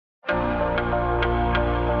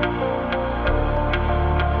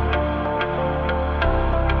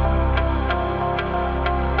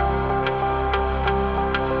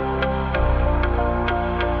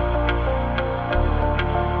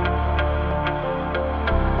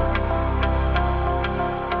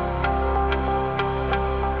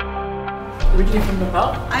originally from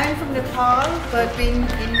Nepal? I am from Nepal, but been in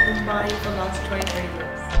Mumbai for the last 23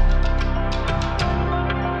 years.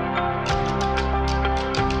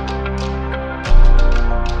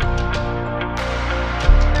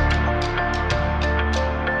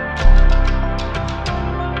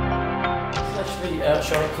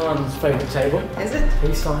 Shah Rukh Khan's favourite table. Is it?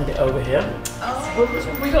 He signed it over here.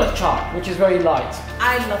 Oh. We got a chart, which is very light.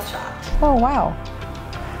 I love chart. Oh wow.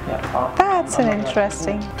 Yeah, That's an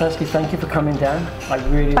interesting. Firstly, thank you for coming down. I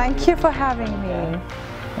really. Thank you for having me.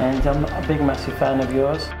 And I'm a big, massive fan of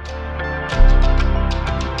yours.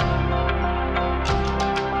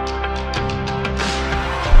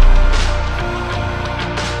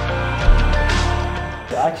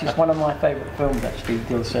 Actually, it's one of my favourite films, actually,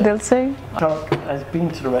 Dil Se. Dil Se? Chak has been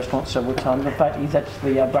to the restaurant several times. In fact, he's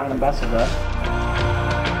actually a brand ambassador.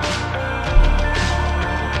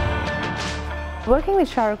 Working with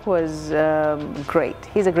Shah Rukh was great.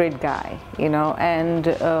 He's a great guy, you know, and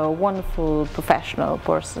a wonderful professional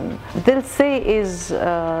person. Dil Se is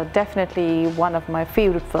definitely one of my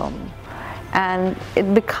favorite films. And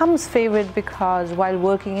it becomes favorite because while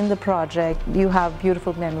working in the project, you have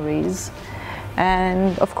beautiful memories.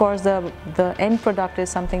 And of course the end product is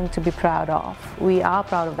something to be proud of. We are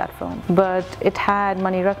proud of that film. But it had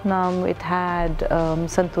Mani Ratnam, it had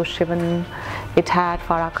Santosh Shivan, it had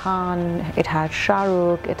Farah Khan, it had Shah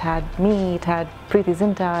Rukh, it had me, it had Preeti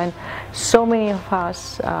Zinta, and so many of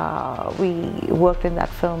us, we worked in that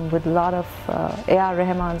film with a lot of A.R.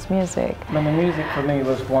 Rahman's music. And the music for me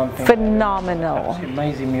was one thing. Phenomenal.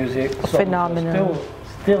 Amazing music. Phenomenal.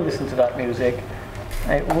 Still listen to that music.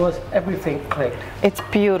 It was, everything clicked. It's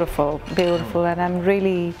beautiful, beautiful, and I'm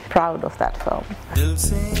really proud of that film. Dil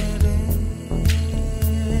se re,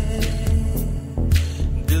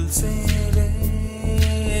 dil se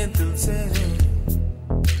re, dil se re,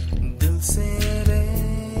 dil se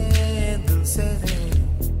re, dil se re.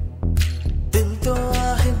 Dil to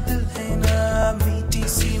ahe dil hai na, meeti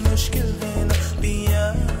si mushkil hai na,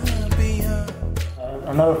 piya, piya.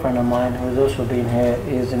 Another friend of mine who has also been here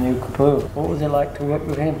is Anil Kapoor. What was it like to work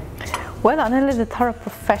with him? Well, Anil is a thorough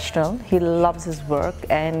professional. He loves his work,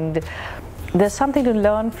 and there's something to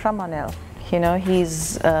learn from Anil. You know,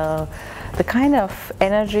 he's the kind of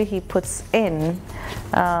energy he puts in,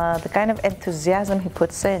 the kind of enthusiasm he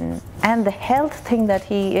puts in, and the health thing that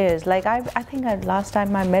he is. Like I think last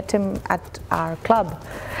time I met him at our club,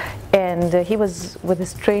 and he was with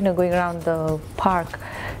his trainer going around the park.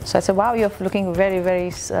 So I said, "Wow, you're looking very, very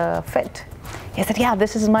fit." He said, "Yeah,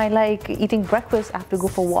 this is my like eating breakfast. I have to go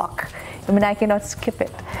for a walk. I mean, I cannot skip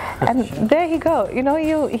it." And there you go. You know,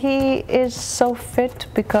 he is so fit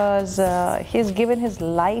because he's given his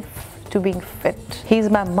life to being fit. He's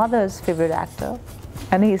my mother's favorite actor,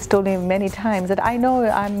 and he's told me many times that I know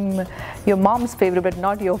I'm your mom's favorite, but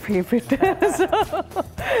not your favorite.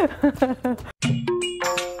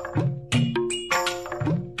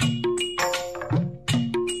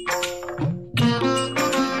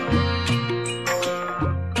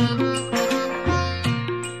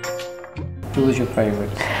 Who was your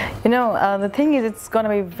favorite? You know, the thing is, it's going to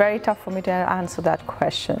be very tough for me to answer that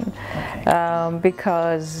question. Okay.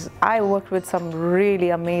 Because I worked with some really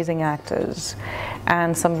amazing actors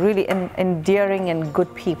and some really endearing and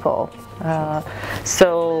good people.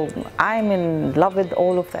 So I'm in love with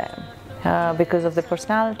all of them. Because of their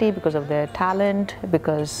personality, because of their talent,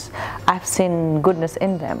 because I've seen goodness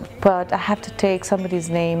in them. But I have to take somebody's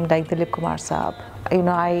name like Dilip Kumar Saab. You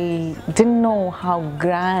know, I didn't know how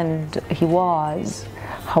grand he was,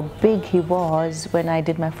 how big he was when I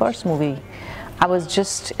did my first movie. I was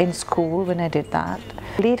just in school when I did that.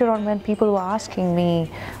 Later on, when people were asking me,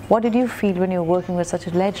 what did you feel when you were working with such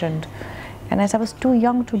a legend? And I said, I was too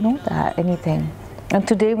young to know that, anything. And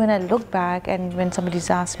today when I look back and when somebody's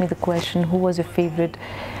asked me the question, who was your favorite?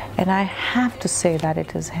 And I have to say that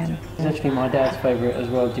it is him. He's actually my dad's favourite as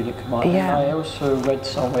well, Dilip Kumar. Yeah. And I also read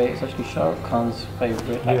somewhere it's actually Shah Rukh Khan's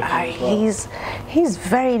favourite actor as well. He's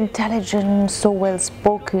very intelligent, so well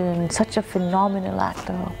spoken, such a phenomenal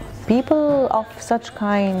actor. People of such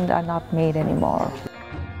kind are not made anymore.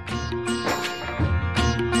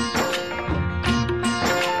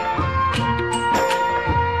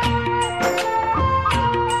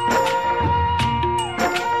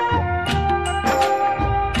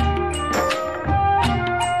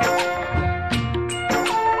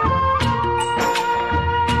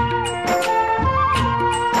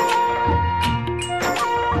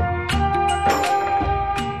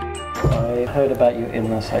 I heard about your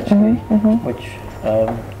illness actually, which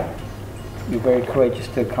you're very courageous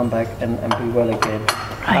to come back and be well again.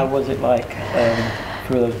 How was it like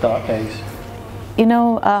through those dark days? You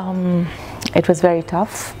know, it was very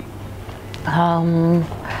tough.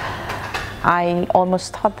 I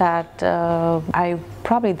almost thought that that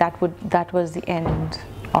was the end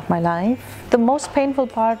of my life. The most painful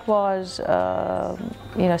part was,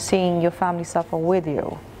 seeing your family suffer with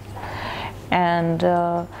you. And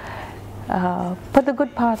but the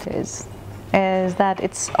good part is that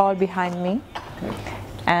it's all behind me,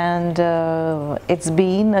 and it's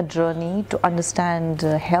been a journey to understand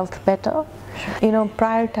health better. You know,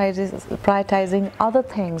 prioritizing other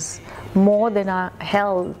things more than our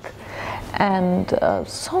health, and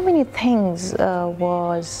so many things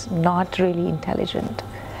was not really intelligent.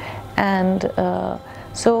 And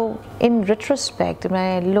so in retrospect, when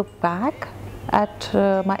I look back at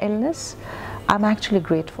my illness, I'm actually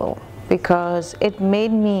grateful, because it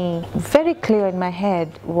made me very clear in my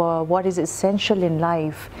head what is essential in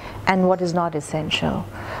life and what is not essential,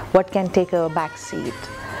 what can take a back seat.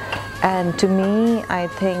 And to me, I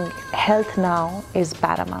think health now is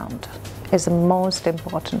paramount, is the most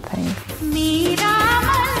important thing.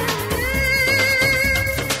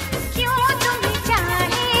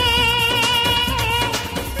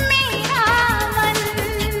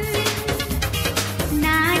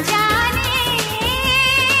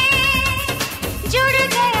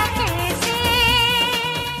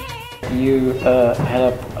 You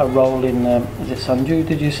had a role in, is it Sanju,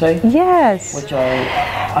 did you say? Yes. Which I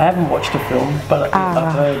haven't watched the film, but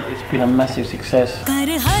I've heard it's been a massive success.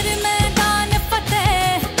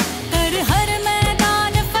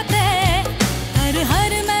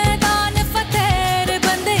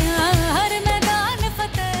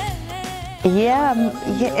 Yeah,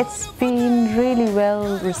 it's been really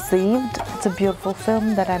well received. It's a beautiful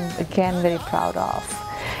film that I'm again very proud of.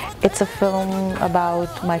 It's a film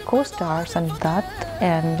about my co-star Sanju Dutt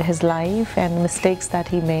and his life and the mistakes that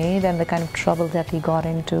he made and the kind of trouble that he got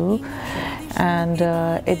into. And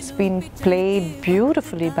it's been played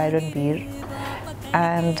beautifully by Ranbir.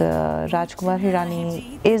 And Rajkumar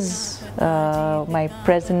Hirani is my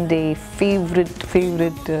present-day favorite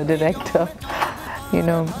director. You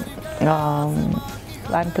know,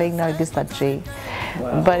 I'm playing Nargis Dutt.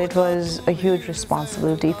 Wow. But it was a huge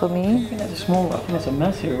responsibility for me. I think that's a small role. I think that's a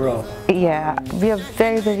massive role. Yeah, we are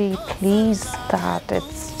very, very pleased that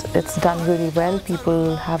it's done really well.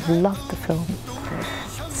 People have loved the film.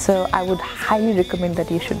 So I would highly recommend that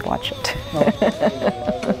you should watch it.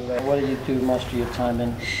 What do you do most of your time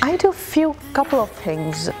in? I do couple of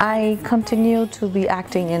things. I continue to be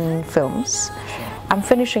acting in films. I'm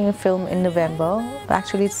finishing a film in November.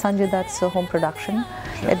 Actually, it's Sanjay Dutt's home production.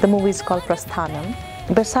 The movie is called Prasthanam.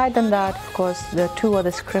 Beside than that, of course, there are 2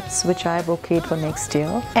 other scripts which I've okayed for next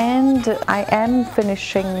year. And I am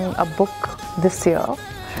finishing a book this year,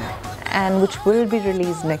 and which will be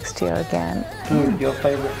released next year again. Food, your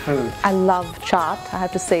favorite food? I love chaat, I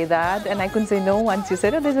have to say that. And I couldn't say no once you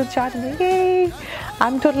said, oh, there's a chaat. I'm like, yay!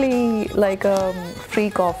 I'm totally like a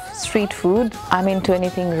freak of street food. I'm into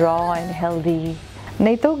anything raw and healthy.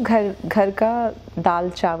 Nahi to ghar ka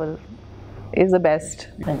dal chawal is the best.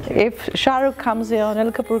 Thank you. If Shah Rukh comes here,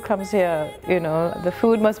 Anil Kapoor comes here, you know, the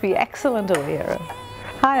food must be excellent over here.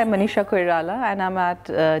 Hi, I'm Manisha Koirala and I'm at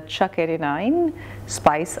Chak89,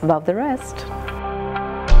 Spice Above the Rest.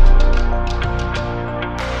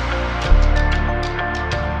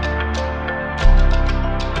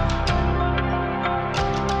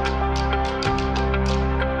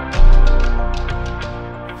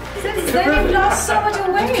 They've lost so much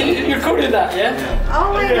weight. You recorded that, yeah?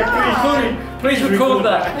 Oh my god. Please record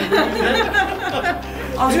that.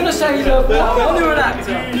 I was going to say, look, I'm you're an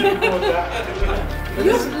actor.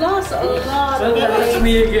 You've lost a lot So of weight. that's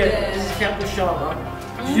me again. This is Kapil Sharma.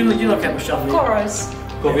 You know Kapil Sharma? Of course.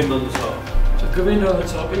 Govind on the top. So Govind on the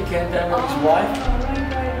top, he came down with his wife.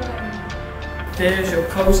 There's your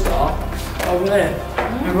co-star over there,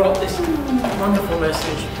 who wrote this wonderful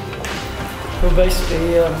message. Who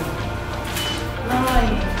basically,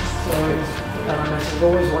 Nice. so it's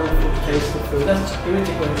always wonderful to taste the food. That's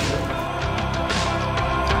integration.